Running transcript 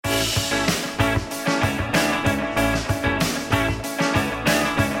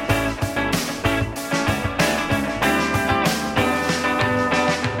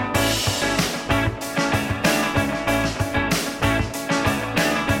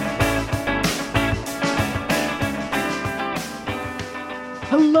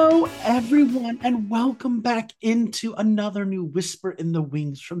Hello, everyone, and welcome back into another new Whisper in the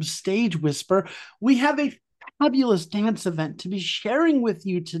Wings from Stage Whisper. We have a fabulous dance event to be sharing with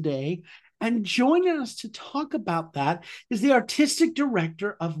you today. And joining us to talk about that is the artistic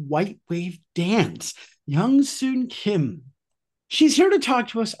director of White Wave Dance, Young Soon Kim. She's here to talk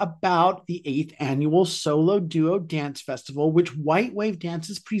to us about the 8th annual Solo Duo Dance Festival, which White Wave Dance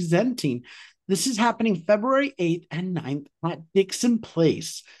is presenting. This is happening February 8th and 9th at Dixon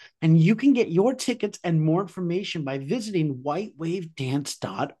Place. And you can get your tickets and more information by visiting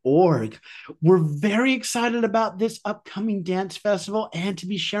whitewavedance.org. We're very excited about this upcoming dance festival and to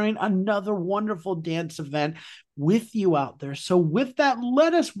be sharing another wonderful dance event with you out there. So, with that,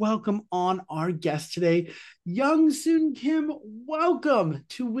 let us welcome on our guest today, Young Soon Kim. Welcome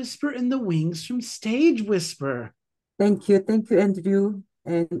to Whisper in the Wings from Stage Whisper. Thank you. Thank you, Andrew.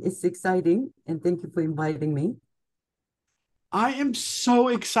 And it's exciting. And thank you for inviting me. I am so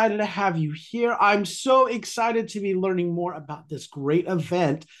excited to have you here. I'm so excited to be learning more about this great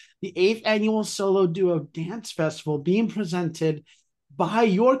event, the 8th annual Solo Duo Dance Festival being presented by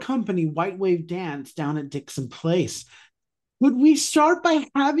your company, White Wave Dance, down at Dixon Place. Would we start by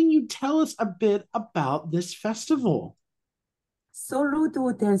having you tell us a bit about this festival? Solo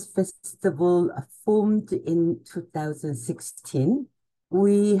Duo Dance Festival formed in 2016.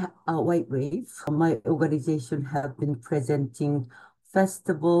 We, White Wave, my organization, have been presenting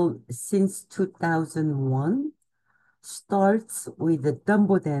festival since 2001. Starts with the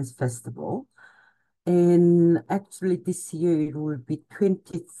Dumbo Dance Festival. And actually this year it will be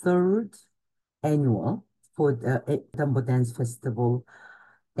 23rd annual for the Dumbo Dance Festival.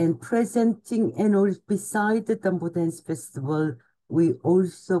 And presenting, and also beside the Dumbo Dance Festival, we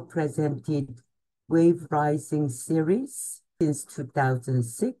also presented Wave Rising series since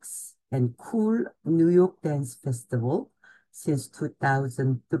 2006 and Cool New York Dance Festival since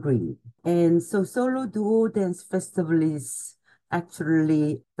 2003. And so Solo Duo Dance Festival is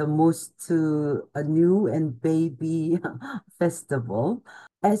actually the most new and baby festival.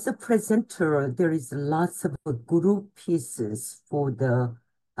 As a presenter, there is lots of group pieces for the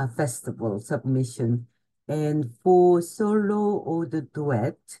festival submission. And for solo or the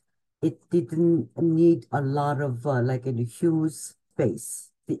duet, it didn't need a lot of like a huge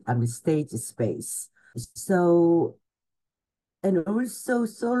space, stage space. So, and also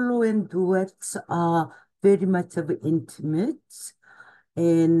solo and duets are very much of intimate.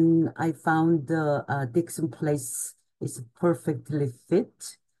 And I found the Dixon Place is perfectly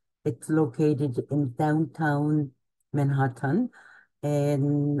fit. It's located in downtown Manhattan,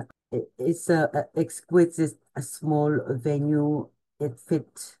 and it's a exquisite, a small venue. It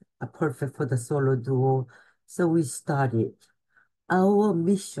fit perfect for the solo duo. So we started. Our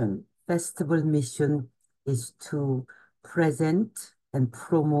mission, festival mission, is to present and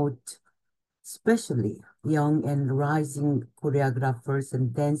promote especially young and rising choreographers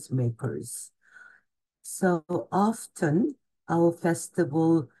and dance makers. So often our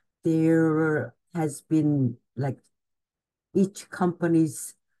festival, there has been like each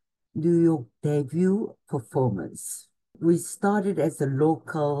company's New York debut performance. We started as a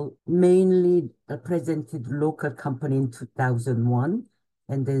local, mainly presented local company in 2001,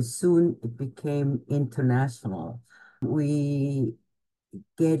 and then soon it became international. We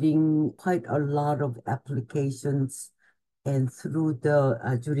getting quite a lot of applications, and through the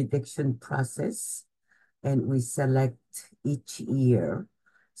jurisdiction process, and we select each year.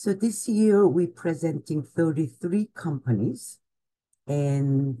 So this year we're presenting 33 companies,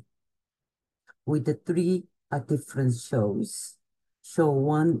 and with the three different shows. Show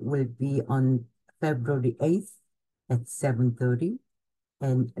one will be on February 8th at 7:30,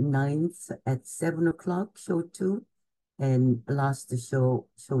 and 9th at 7 o'clock, show two, and last show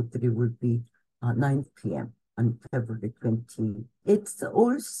three will be 9 p.m. on February 20. It's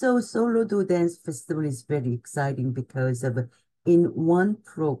also Solo Do Dance Festival is very exciting because of in one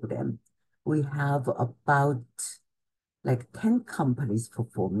program, we have about like 10 companies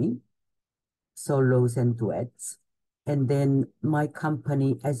performing solos and duets. And then my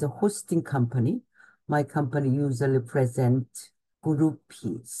company, as a hosting company, my company usually present group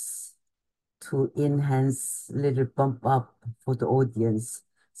piece to enhance little bump up for the audience.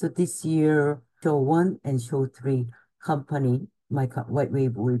 So this year, show one and show three company, White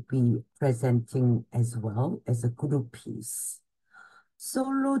Wave will be presenting as well as a group piece.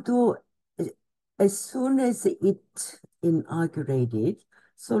 Solo duo, as soon as it inaugurated,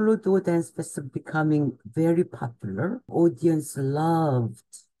 Solo duo dance festival becoming very popular. Audience loved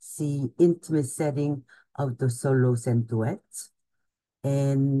the intimate setting of the solos and duets.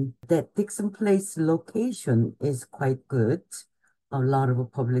 And that Dixon Place location is quite good. a lot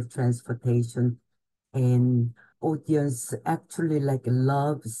of public transportation, and audience actually like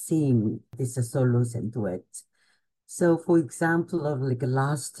love seeing these solos and duets. So for example, of like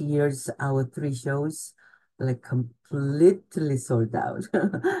last year's our three shows, like completely sold out.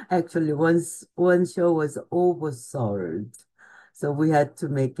 Actually, one show was oversold. So we had to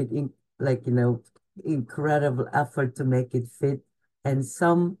make it in like, incredible effort to make it fit. And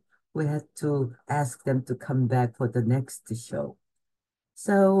some we had to ask them to come back for the next show.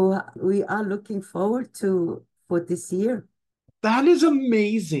 So we are looking forward to for this year. That is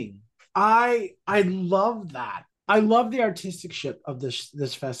amazing. I love that. I love the artisticship of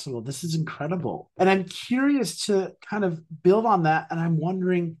this festival. This is incredible. And I'm curious to kind of build on that. And I'm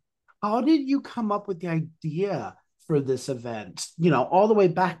wondering, how did you come up with the idea for this event? All the way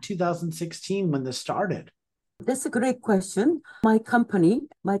back 2016 when this started. That's a great question. My company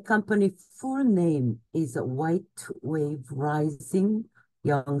full name is White Wave Rising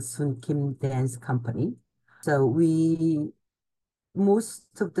Young Sun Kim Dance Company. So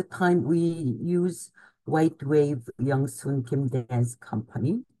most of the time we use White Wave Young Sun Kim Dance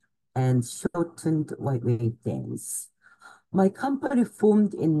Company and shortened White Wave Dance. My company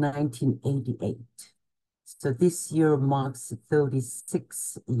formed in 1988. So this year marks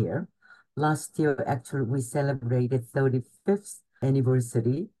 36th year. Last year, actually, we celebrated 35th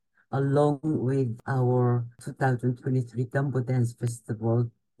anniversary along with our 2023 Dumbo Dance Festival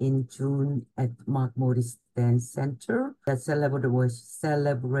in June at Mark Morris Dance Center. That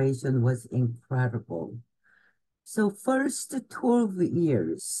celebration was incredible. So first 12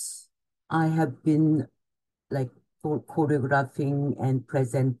 years, I have been like for choreographing and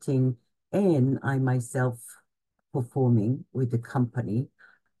presenting, and I myself performing with the company.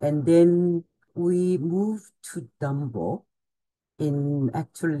 And then we moved to Dumbo.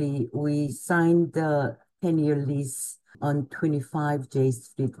 We signed the 10-year lease on 25 J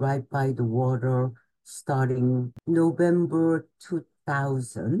Street, right by the water, starting November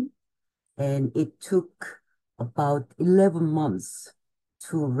 2000. And it took about 11 months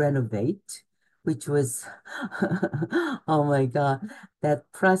to renovate, which was, oh my God,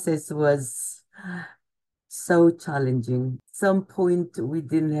 that process was so challenging. Some point we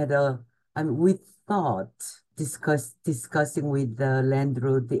didn't have we thought discussing with the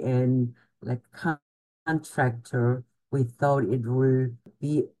landlord and like contractor, we thought it will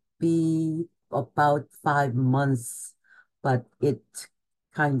be about 5 months, but it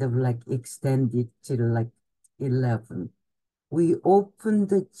kind of like extended till like 11. We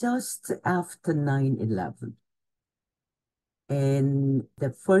opened just after 9/11. And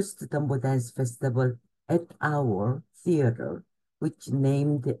the first Dumbo Dance Festival at our theater, which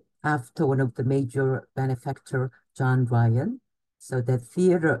named after one of the major manufacturer, John Ryan. So the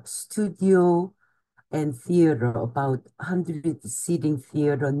theater studio and theater, about 100 seating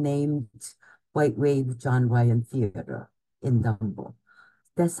theater named White Wave John Ryan Theater in Dumbo.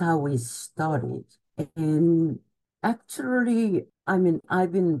 That's how we started. And actually, I mean,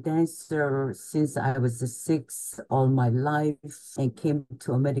 I've been a dancer since I was 6 all my life and came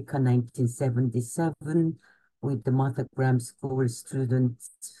to America 1977 with the Martha Graham School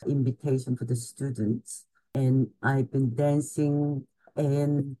students invitation for the students. And I've been dancing,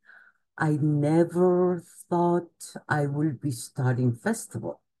 and I never thought I would be starting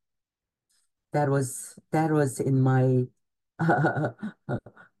festival. That was in my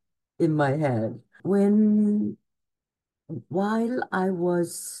in my head. While I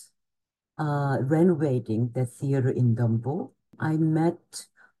was renovating the theater in Dumbo, I met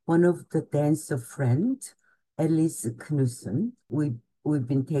one of the dancer friend, Elise Knudsen. We've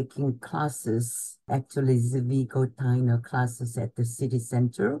been taking classes, actually Zvigo Tyner classes at the city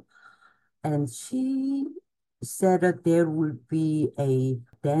center. And she said that there would be a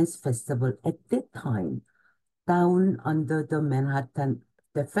dance festival at that time down under the Manhattan.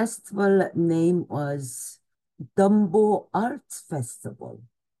 The festival name was Dumbo Arts Festival,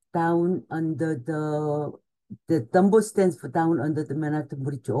 down under the Dumbo stands for down under the Manhattan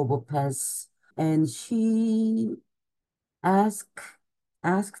Bridge overpass. And she asked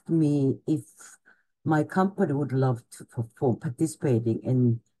asked me if my company would love to perform participating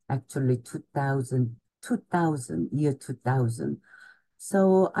in actually 2000.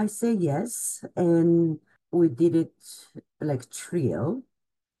 So I say yes, and we did it like trio.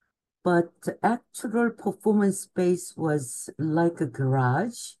 But the actual performance space was like a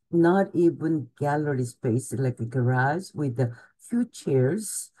garage, not even gallery space, like a garage with a few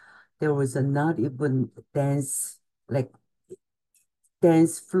chairs. There was a not even like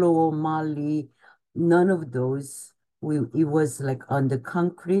dance floor, Mali, none of those. It was like on the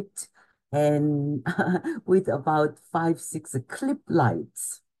concrete, and with about 5, 6 clip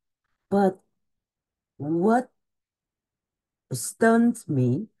lights. But what stunned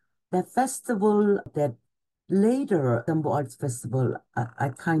me, the festival that later, Dumbo Arts Festival, I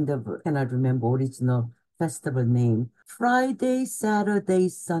kind of cannot remember original festival name. Friday, Saturday,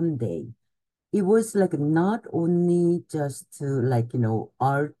 Sunday. It was like not only just to like,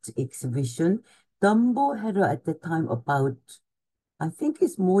 art exhibition. Dumbo had at the time about, I think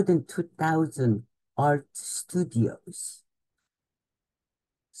it's more than 2,000 art studios.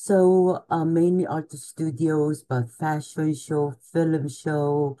 So mainly art studios, but fashion show, film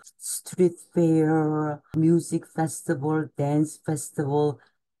show, street fair, music festival, dance festival.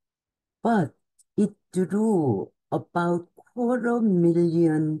 But it drew about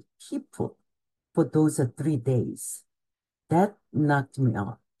 250,000 people for those 3 days. That knocked me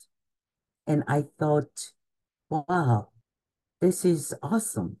out. And I thought, wow, this is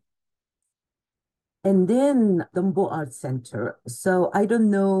awesome. And then Dumbo Art Center. So I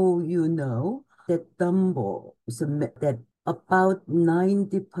don't know, that Dumbo, so that about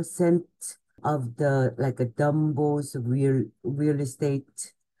 90% of the like a Dumbo's real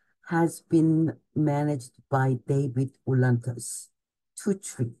estate has been managed by David Ulantas,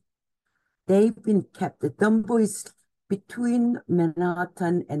 Tutri. They've been kept. The Dumbo is between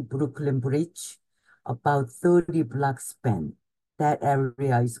Manhattan and Brooklyn Bridge, about 30 blocks span. That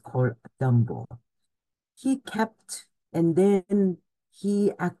area is called Dumbo. He kept, and then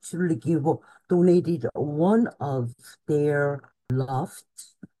he actually donated one of their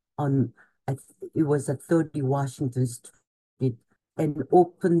loft on, it was at 30 Washington Street, and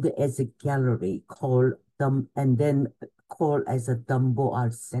opened as a gallery called and then called as a Dumbo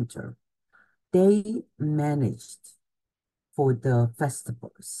Art Center. They managed for the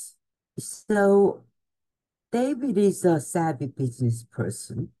festivals. So David is a savvy business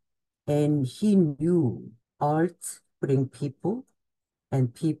person, and he knew art bring people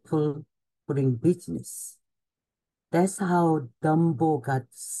and people bring business. That's how Dumbo got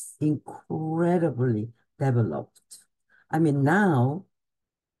incredibly developed. I mean, now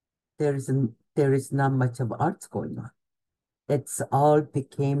there is not much of art going on. It's all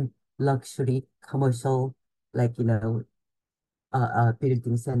became luxury, commercial, like, buildings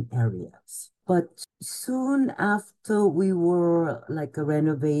and areas. But soon after we were like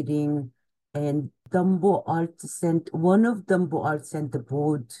renovating, and one of Dumbo Art Center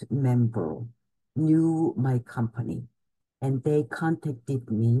board member knew my company, and they contacted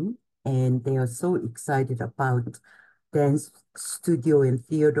me, and they are so excited about dance studio and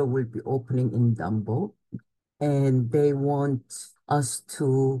theater will be opening in Dumbo, and they want us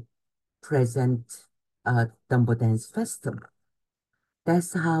to present Dumbo Dance Festival.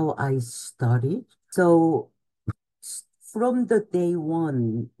 That's how I started. So from the day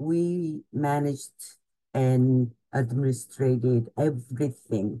one, we managed and administrated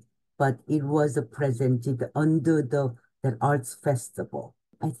everything, but it was presented under the arts festival.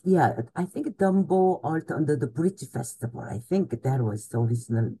 I think Dumbo Art under the Bridge Festival. I think that was the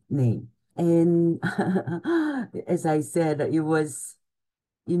original name. And as I said, it was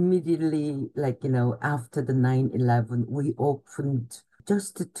immediately, like, after the 9/11, we opened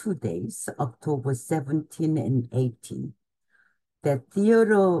just 2 days, October 17 and 18. That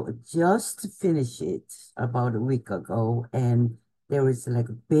theater just finished it about a week ago, and there was like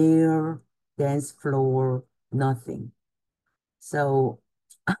a bare dance floor, nothing. So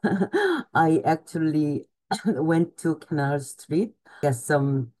I actually went to Canal Street, get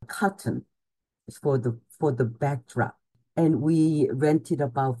some cotton for the backdrop. And we rented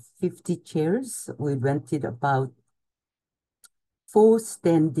about 50 chairs. We rented about 4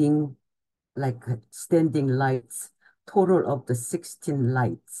 standing lights, total of the 16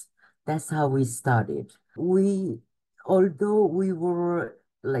 lights. That's how we started. Although we were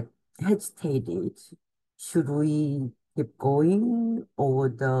like hesitated, should we keep going or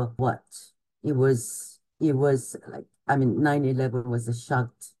the what? It was like, I mean, 9/11 was a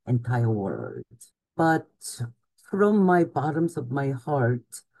shocked entire world. But from my bottoms of my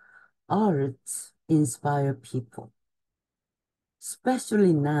heart, art inspire people.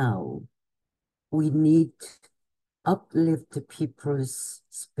 Especially now, we need uplift people's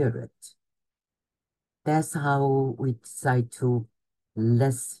spirit. That's how we decide to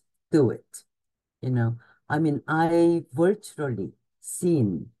let's do it. I mean, I virtually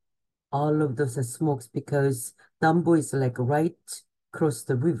seen all of those smokes because Dumbo is like right across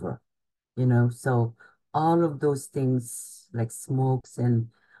the river, so all of those things like smokes, and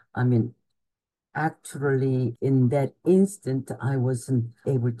I mean, actually in that instant, I wasn't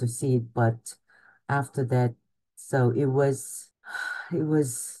able to see it, but after that, so it was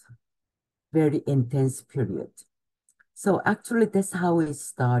very intense period. So actually, that's how it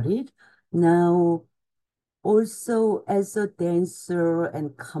started. Now, also as a dancer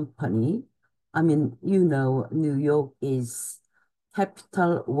and company, I mean, New York is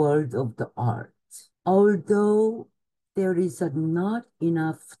capital world of the art. Although there is not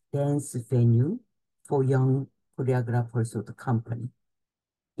enough dance venue for young choreographers of the company.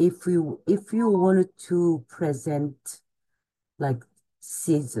 If you wanted to present like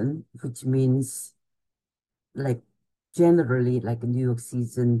season, which means like generally like a New York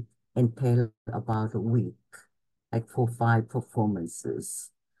season entail about a week, like 4, 5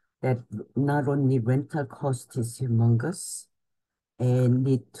 performances. That not only rental cost is humongous and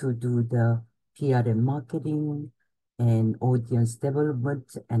need to do the PR and marketing and audience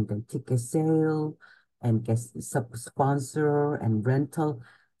development and then ticket sale and guest sub sponsor and rental.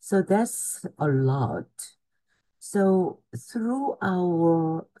 So that's a lot. So through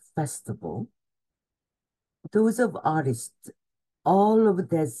our festival, those of artists, all of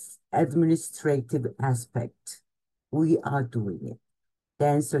this administrative aspect, we are doing it.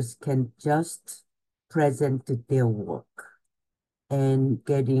 Dancers can just present their work and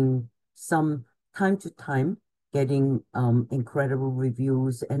getting some time to time, getting incredible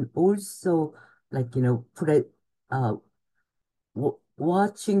reviews and also like, put it,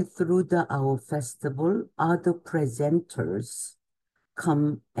 watching through our festival, other presenters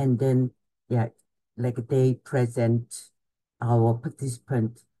come and then, yeah, like they present our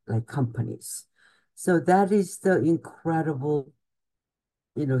participant like companies. So that is the incredible,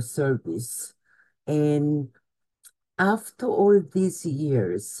 service. And after all these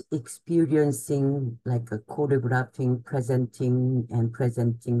years experiencing like a choreographing, presenting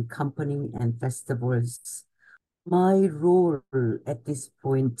company and festivals, my role at this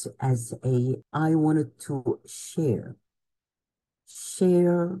point I wanted to share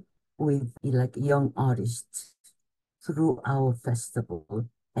with like young artists through our festival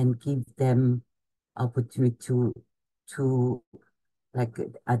and give them opportunity to like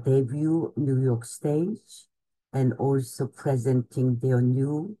a debut New York stage and also presenting their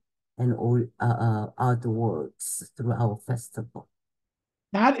new and all artworks through our festival.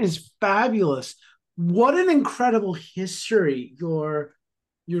 That is fabulous. What an incredible history your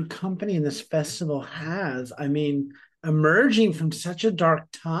company and this festival has. I mean, emerging from such a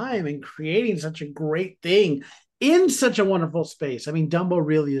dark time and creating such a great thing in such a wonderful space. I mean, Dumbo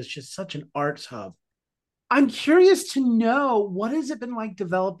really is just such an arts hub. I'm curious to know, what has it been like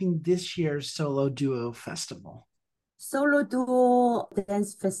developing this year's solo duo festival? Solo Duo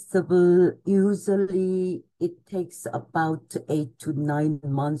Dance Festival, usually it takes about 8 to 9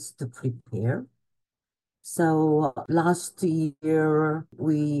 months to prepare. So last year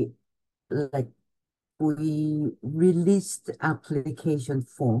like we released application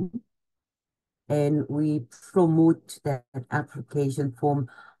form and we promote that application form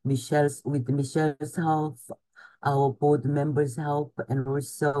with Michelle's help, our board members' help, and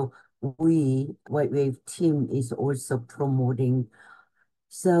also White Wave team is also promoting.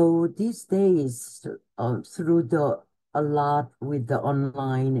 So these days, through a lot with the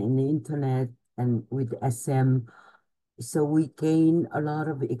online and the internet and with SM, so we gain a lot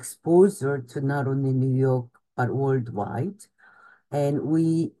of exposure to not only New York, but worldwide. And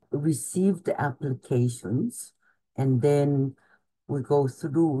we receive the applications and then we go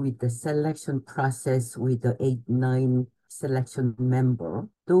through with the selection process with the 8, 9 selection member.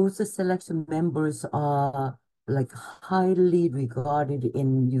 Those selection members are like highly regarded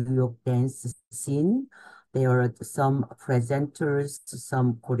in New York dance scene. There are some presenters,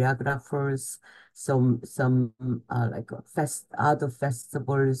 some choreographers, some like other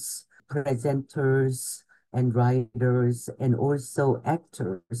festivals, presenters and writers, and also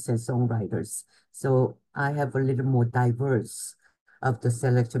actors and songwriters. So I have a little more diverse of the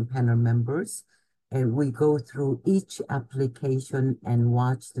selection panel members. And we go through each application and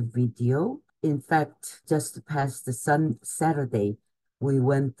watch the video. In fact, just past the Saturday, we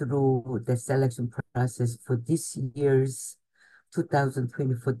went through the selection process for this year's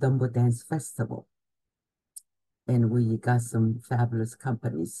 2024 Dumbo Dance Festival. And we got some fabulous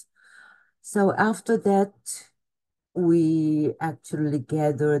companies. So after that, we actually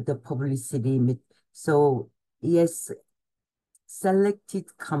gather the publicity. So yes,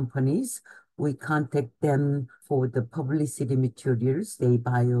 selected companies, we contact them for the publicity materials, their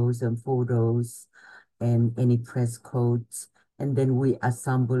bios and photos and any press codes. And then we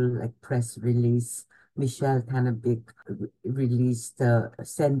assemble like press release. Michelle Tanabik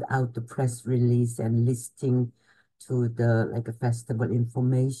send out the press release and listing to the like a festival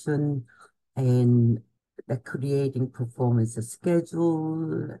information. And creating performance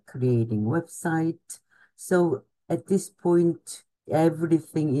schedule, creating website. So at this point,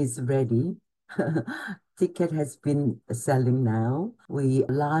 everything is ready. Ticket has been selling now. We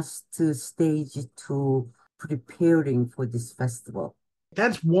last stage to preparing for this festival.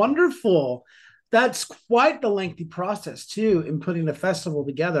 That's wonderful. That's quite the lengthy process too in putting the festival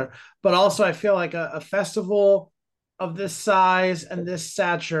together. But also, I feel like a festival of this size and this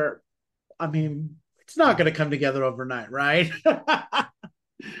stature, I mean, it's not going to come together overnight, right?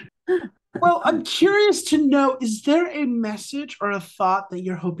 Well, I'm curious to know, is there a message or a thought that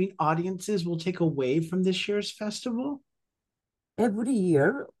you're hoping audiences will take away from this year's festival? Every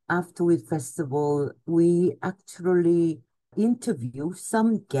year after the festival, we actually interview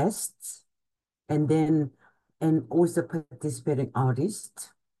some guests and also participating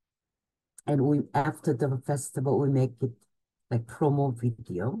artists. And we after the festival, we make it like promo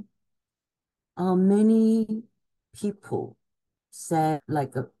video. Many people said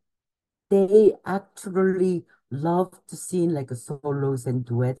like they actually love to see like solos and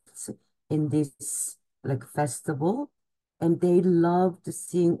duets in this like festival, and they love to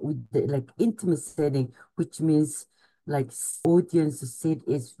sing with the like intimate setting, which means like audience seat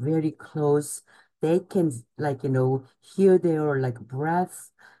is very close. They can like hear their like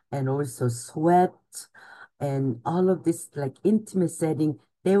breath and also sweat and all of this like intimate setting.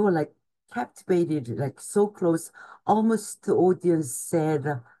 They were like captivated, like so close. Almost the audience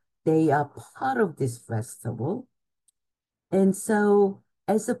said they are part of this festival. And so,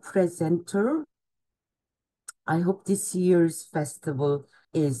 as a presenter, I hope this year's festival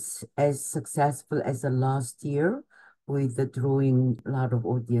is as successful as the last year with the drawing a lot of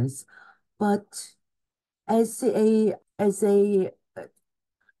audience. But as a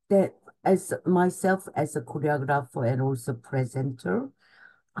that as myself as a choreographer and also presenter,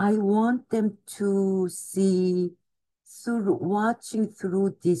 I want them to see through watching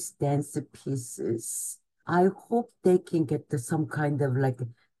through these dance pieces. I hope they can get to some kind of like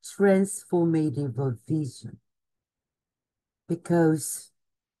transformative vision, because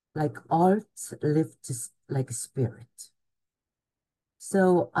like art lifts like spirit.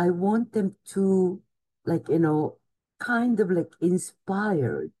 So I want them to like, kind of like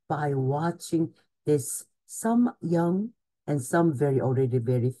inspired by watching this, some young and some already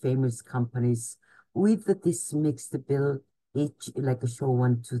very famous companies with this mixed bill, each like a show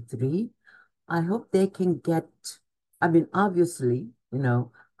 1, 2, 3. I hope they can get, I mean, obviously,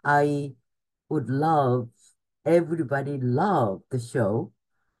 I would love everybody love the show,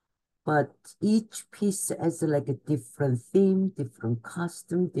 but each piece has like a different theme, different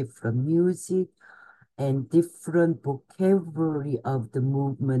costume, different music, and different vocabulary of the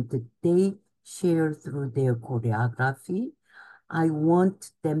movement that they share through their choreography. I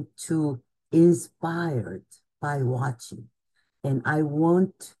want them to inspired by watching, and I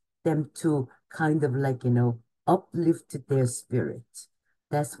want them to kind of like, uplift their spirit.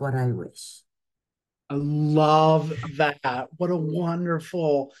 That's what I wish. I love that. What a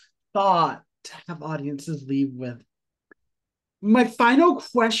wonderful thought to have audiences leave with. My final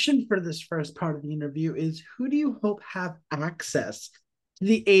question for this first part of the interview is, who do you hope have access to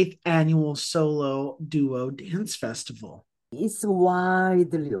the 8th annual Solo Duo Dance Festival? It's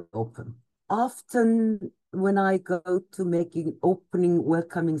widely open. Often when I go to making opening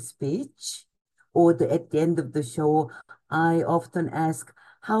welcoming speech or at the end of the show, I often ask,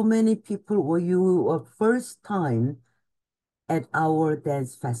 how many people were you first time at our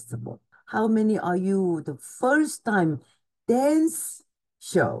dance festival? How many are you the first time dance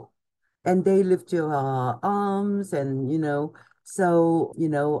show? And they lift your arms and, so,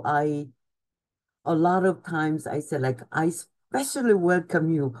 a lot of times I say like, I especially welcome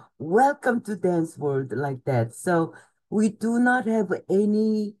you. Welcome to Dance World like that. So we do not have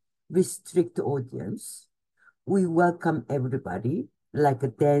any restrict audience. We welcome everybody,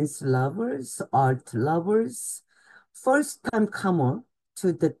 like dance lovers, art lovers, first time comer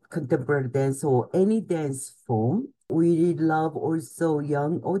to the contemporary dance or any dance form. We love also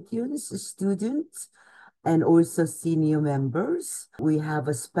young audience, students, and also senior members. We have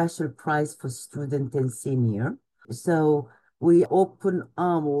a special prize for student and senior. So we open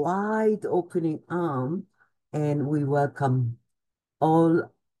arm, wide opening arm, and we welcome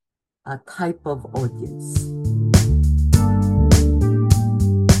all type of audience.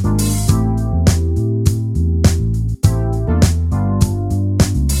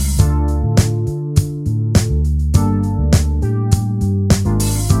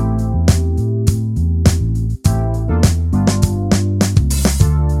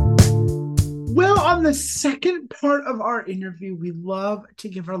 the second part of our interview, we love to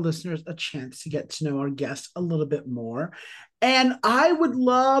give our listeners a chance to get to know our guests a little bit more. And I would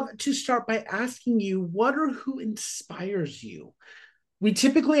love to start by asking you, what or who inspires you? We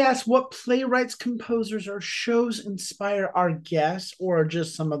typically ask what playwrights, composers, or shows inspire our guests or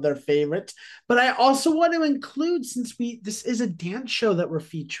just some of their favorites. But I also want to include, since this is a dance show that we're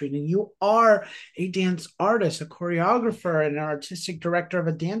featuring, and you are a dance artist, a choreographer, and an artistic director of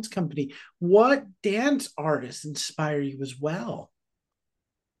a dance company, what dance artists inspire you as well?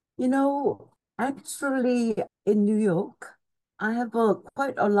 Actually, in New York, I have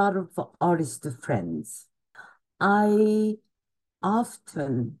quite a lot of artist friends. I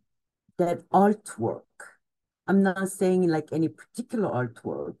often that artwork. I'm not saying like any particular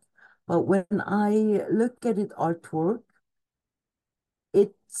artwork, but when I look at it artwork,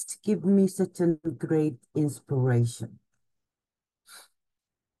 it's given me such a great inspiration.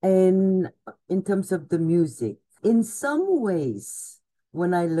 And in terms of the music, in some ways,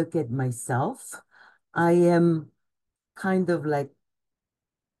 when I look at myself, I am kind of like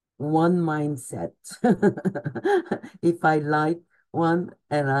one mindset. If I like one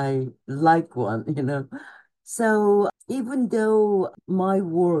and I like one. So even though my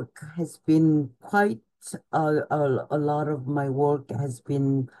work has been quite a lot of my work has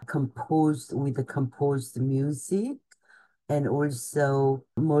been composed with the composed music and also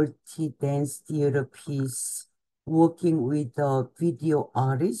multi-dance theater piece, working with video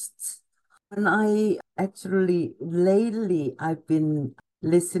artists. And I actually lately I've been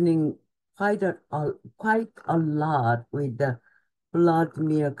listening quite a lot with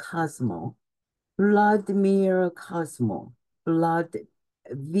Vladimir Cosmo. Vladimir Cosmo. Vlad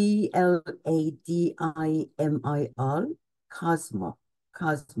Vladimir Cosmo. Cosmo.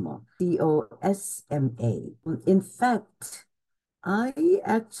 Cosma. In fact, I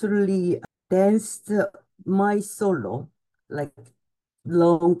actually danced my solo, like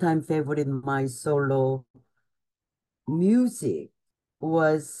long time favorite my solo music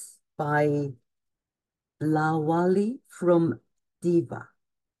was by Lawali from Diva.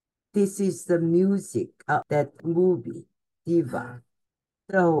 This is the music of that movie, Diva.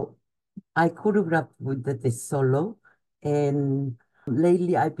 So I choreographed with this solo, and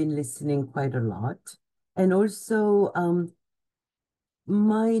lately I've been listening quite a lot. And also,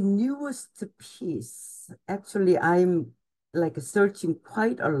 my newest piece, actually, I'm like searching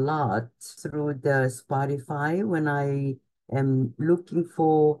quite a lot through the Spotify when I am looking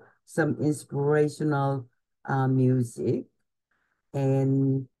for some inspirational music.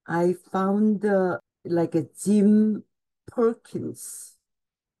 And I found like a Jim Perkins.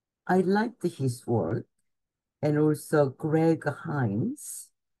 I liked his work, and also Greg Hines.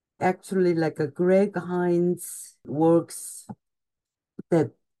 Actually, like a Greg Hines works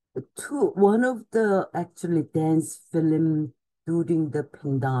that one of the actually dance film during the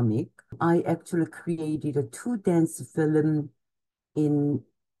pandemic. I actually created a two dance film in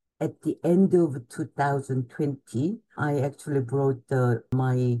at the end of 2020. I actually brought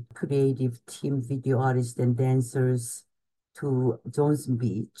my creative team, video artists and dancers to Johnson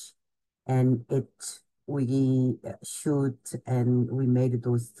Beach, and we shoot and we made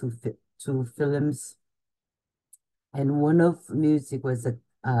those two films, and one of music was a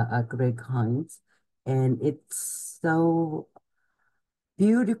Greg Hines, and it's so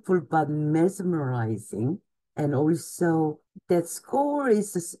beautiful but mesmerizing. And also that score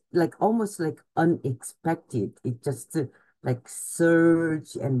is just like almost like unexpected. It just like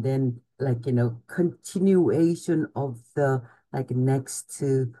surge and then like continuation of the like next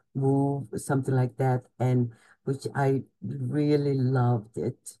move, something like that, and which I really loved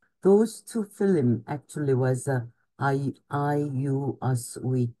it. Those two film actually was a I You Us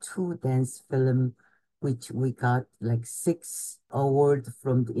We Two dance film, which we got like 6 awards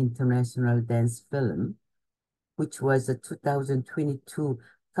from the International Dance Film, which was a 2022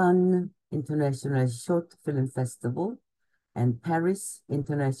 Cannes International Short Film Festival and Paris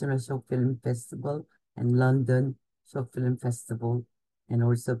International Short Film Festival and London Short Film Festival and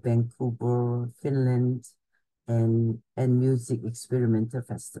also Vancouver, Finland, and music experimental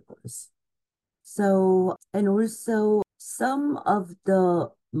festivals. So, and also some of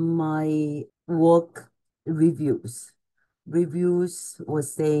my work reviews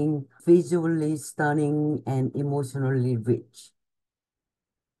was saying visually stunning and emotionally rich.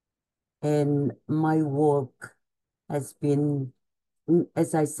 And my work has been,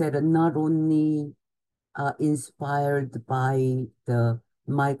 as I said, not only inspired by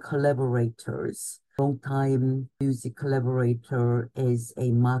my collaborators. Long-time music collaborator is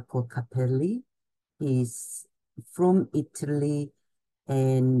a Marco Capelli. He's from Italy,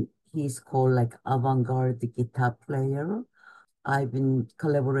 and he's called like avant-garde guitar player. I've been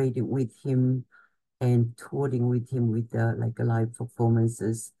collaborating with him and touring with him with like live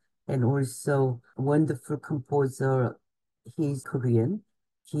performances. And also wonderful composer, he's Korean,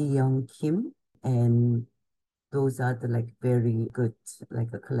 Ki Young Kim, and those are the like very good like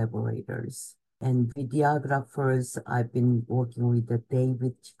collaborators. And videographers, I've been working with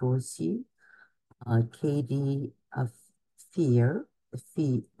David Chiroshi, Katie Fear,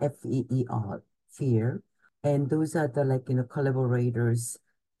 Feer, Fear. And those are the like, collaborators.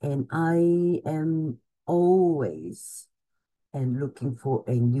 And I am always and looking for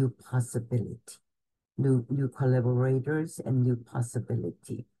a new possibility, new collaborators and new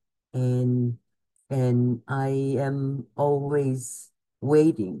possibility. And and I am always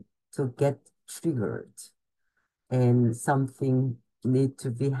waiting to get triggered and something need to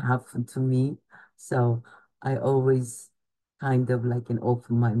be happen to me. So I always kind of like an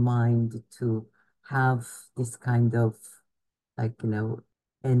open my mind to have this kind of like,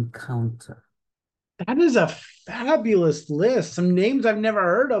 encounter. That is a fabulous list. Some names I've never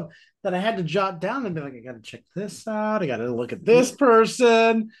heard of that I had to jot down and be like, I got to check this out. I got to look at this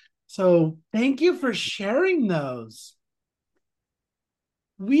person. So thank you for sharing those.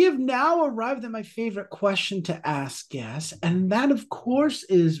 We have now arrived at my favorite question to ask guests, and that, of course,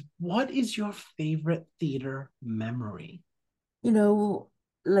 is what is your favorite theater memory? You know,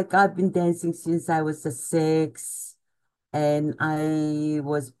 like I've been dancing since I was a six, and I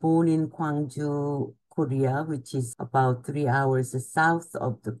was born in Gwangju, Korea, which is about 3 hours south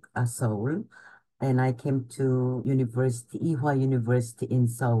of the Seoul. And I came to university, Ewha University in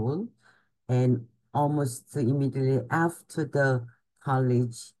Seoul, and almost immediately after the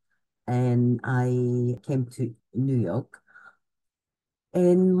college, and I came to New York.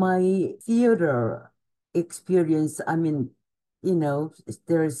 And my theater experience, I mean,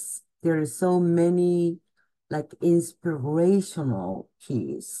 there are so many like inspirational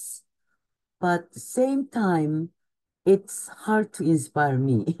keys, but at the same time, it's hard to inspire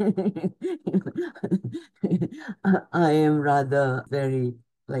me. I am rather very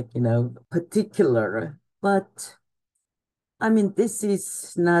like, particular, but I mean, this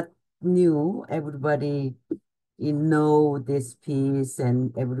is not new. Everybody know this piece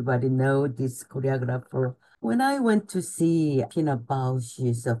and everybody know this choreographer. When I went to see Pina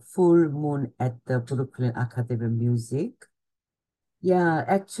Bausch's Full Moon at the Brooklyn Academy of Music, yeah,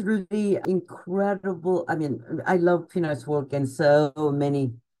 actually incredible. I mean, I love Pina's work and so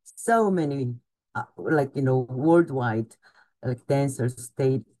many, like, worldwide, like dancers,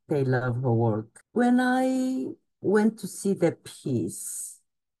 they love her work. When I went to see the piece,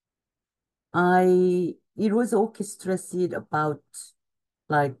 it was orchestrated about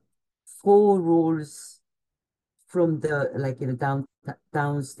like four roles from the like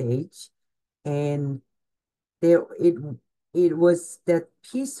downstage, and there it was that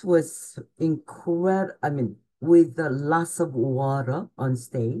piece was incredible. I mean, with the lots of water on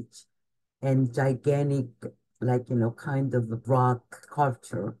stage and gigantic like kind of rock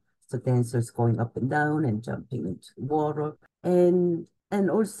sculpture. So dancers going up and down and jumping into water, and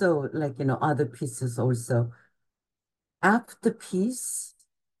also like other pieces also. After piece,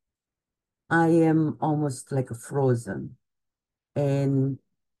 I am almost like frozen, and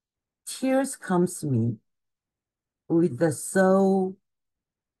tears comes to me with the so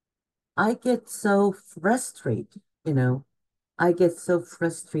I get so frustrated, I get so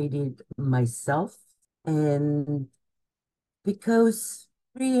frustrated myself, and because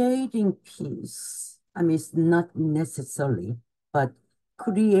creating peace, I mean, it's not necessarily, but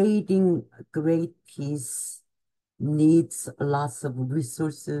creating great peace needs lots of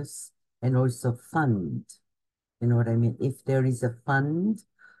resources and also fund. You know what I mean? If there is a fund,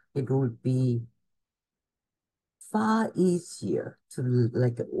 it would be far easier to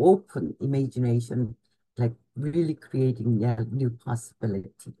like open imagination, like really creating a new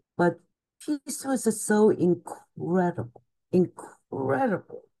possibility. But peace was so incredible,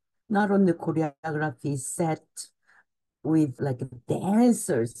 incredible. Not only choreography set with like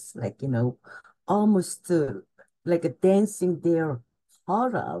dancers, like, almost like a dancing their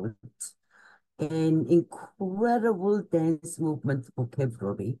heart out, and incredible dance movement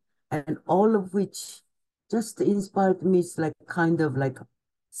vocabulary, and all of which just inspired me. It's like kind of like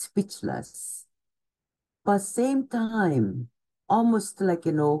speechless, but same time, almost like,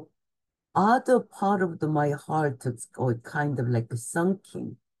 other part of my heart is kind of like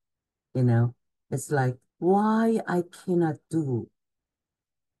sunken, you know. It's like, why I cannot do,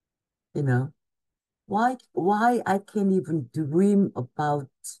 you know, why I can't even dream about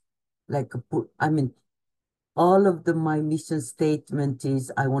like a book. I mean, all of my mission statement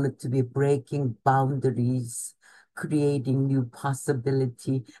is I wanted to be breaking boundaries, creating new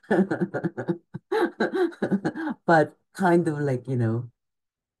possibility, but kind of like,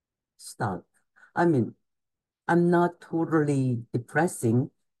 stuck. I mean, I'm not totally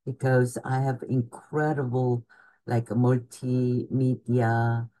depressing because I have incredible like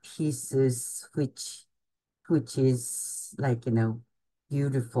multimedia pieces which is like,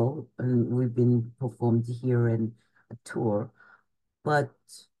 beautiful, and we've been performed here and a tour. But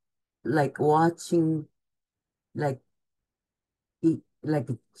like watching like like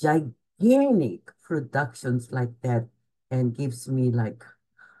gigantic productions like that and gives me like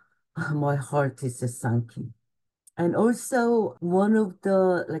my heart is sunken. And also one of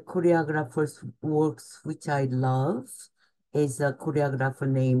the like choreographers' works which I love is a choreographer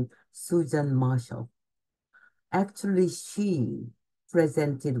named Susan Marshall. Actually, she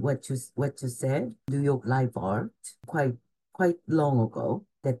presented what you said, New York Live Art, quite long ago.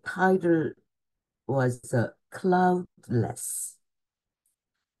 The title was Cloudless,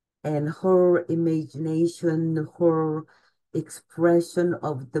 and her imagination, her expression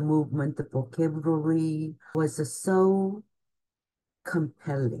of the movement, the vocabulary was so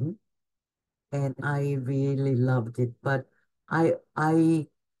compelling, and I really loved it. But I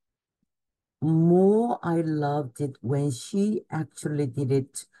I loved it when she actually did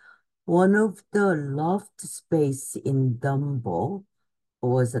it. One of the loft space in Dumbo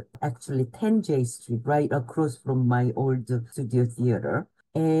was actually 10J Street, right across from my old studio theater.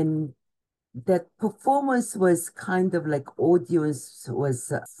 And that performance was kind of like audience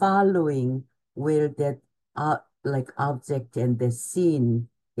was following where that like object and the scene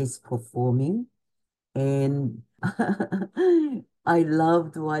is performing. And I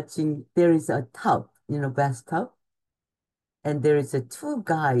loved watching. There is a tub, bathtub, and there is a two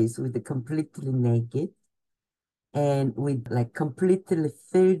guys with the completely naked and with like completely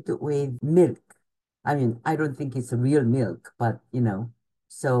filled with milk. I mean, I don't think it's real milk, but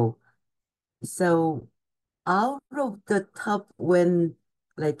so so out of the tub when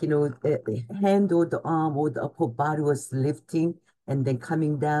like the hand or the arm or the upper body was lifting and then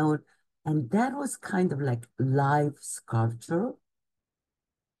coming down, and that was kind of like live sculpture,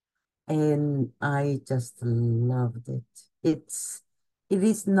 and I just loved it. It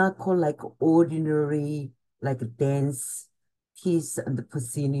is not called like ordinary like dance piece at the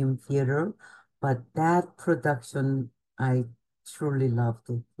Proscenium Theater, but that production I truly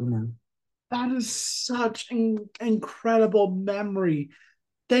loved it. That is such an incredible memory.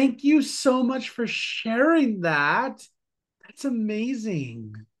 Thank you so much for sharing that. That's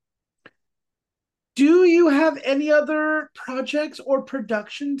amazing. Do you have any other projects or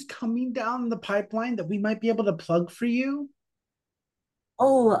productions coming down the pipeline that we might be able to plug for you?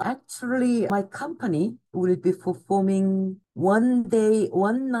 Oh, actually, my company will be performing one day,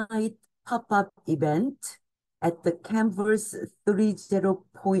 one night pop-up event at the Canvas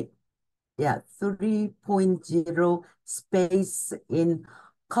 3.0 space in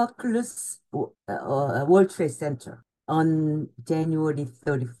Calculus World Trade Center on January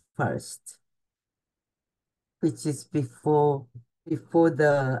 31st, which is before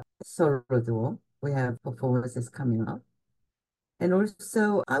the Solo Duo. We have performances coming up. And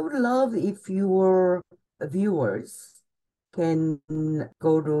also, I would love if your viewers can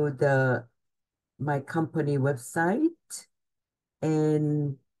go to my company website,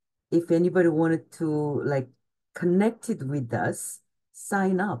 and if anybody wanted to like connect it with us,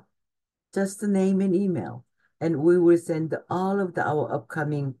 sign up, just a name and email, and we will send all of our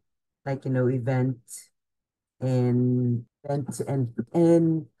upcoming like event and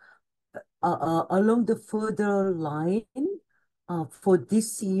along the further line, for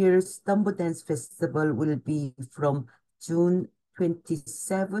this year's Tambo Dance Festival will be from June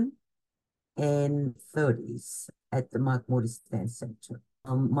 27 and 30th at the Mark Morris Dance Center.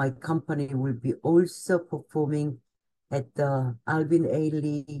 My company will be also performing at the Alvin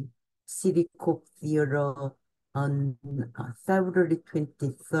Ailey City Cook Theater on February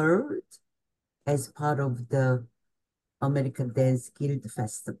 23rd as part of the American Dance Guild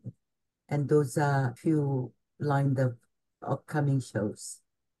Festival. And those are few lined up upcoming shows.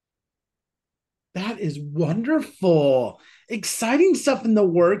 That is wonderful. Exciting stuff in the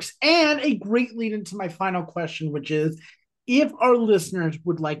works, and a great lead into my final question, which is if our listeners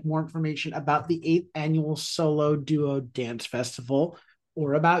would like more information about the 8th annual Solo Duo Dance Festival,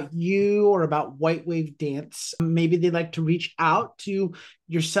 or about you, or about White Wave Dance, maybe they'd like to reach out to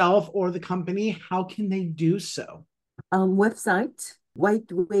yourself or the company, how can they do so? Website,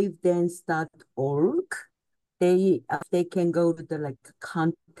 whitewavedance.org. They can go to the like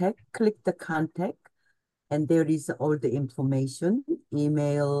contact, click the contact, and there is all the information,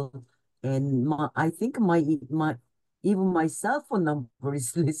 email, and I think even my cell phone number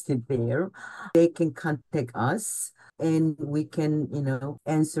is listed there. They can contact us and we can,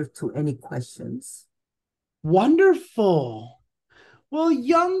 answer to any questions. Wonderful. Well,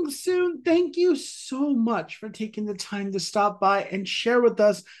 Young Soon, thank you so much for taking the time to stop by and share with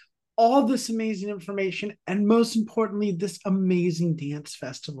us all this amazing information and, most importantly, this amazing dance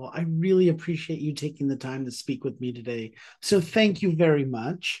festival. I really appreciate you taking the time to speak with me today. So thank you very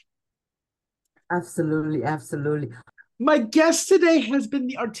much. Absolutely, absolutely. My guest today has been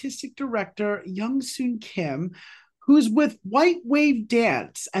the artistic director, Young Soon Kim, who's with White Wave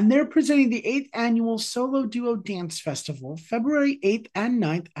Dance, and they're presenting the 8th annual Solo Duo Dance Festival, February 8th and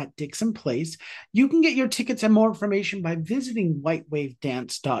 9th at Dixon Place. You can get your tickets and more information by visiting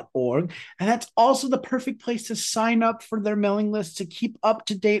whitewavedance.org, and that's also the perfect place to sign up for their mailing list to keep up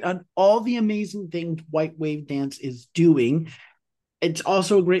to date on all the amazing things White Wave Dance is doing. It's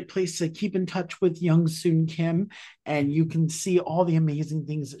also a great place to keep in touch with Young Soon Kim, and you can see all the amazing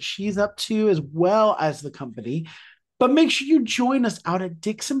things that she's up to as well as the company. But make sure you join us out at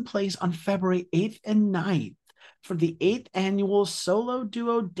Dixon Place on February 8th and 9th for the 8th annual Solo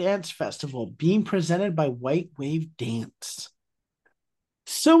Duo Dance Festival being presented by White Wave Dance.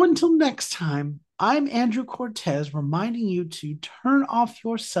 So until next time, I'm Andrew Cortez reminding you to turn off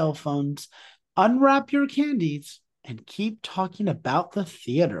your cell phones, unwrap your candies, and keep talking about the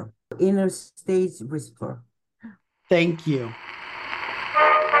theater. Inner Stage Whisper. Thank you.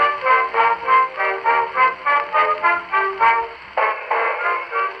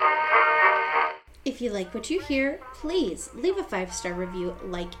 If you like what you hear, please leave a 5-star review,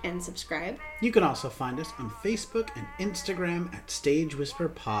 like, and subscribe. You can also find us on Facebook and Instagram at Stage Whisper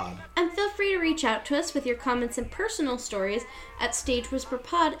Pod. And feel free to reach out to us with your comments and personal stories at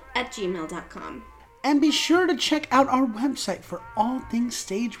stagewhisperpod@gmail.com. And be sure to check out our website for all things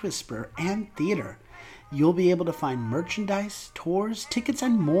Stage Whisper and theater. You'll be able to find merchandise, tours, tickets,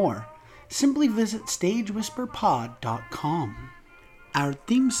 and more. Simply visit stagewhisperpod.com. Our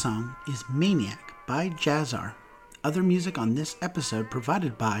theme song is Maniac by Jazzar. Other music on this episode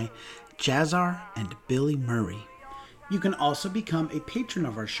provided by Jazzar and Billy Murray. You can also become a patron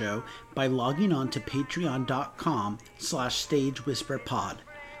of our show by logging on to patreon.com/stagewhisperpod.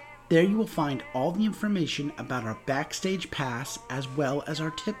 There you will find all the information about our backstage pass as well as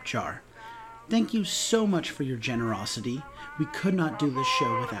our tip jar. Thank you so much for your generosity. We could not do this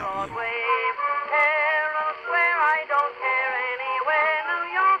show without you.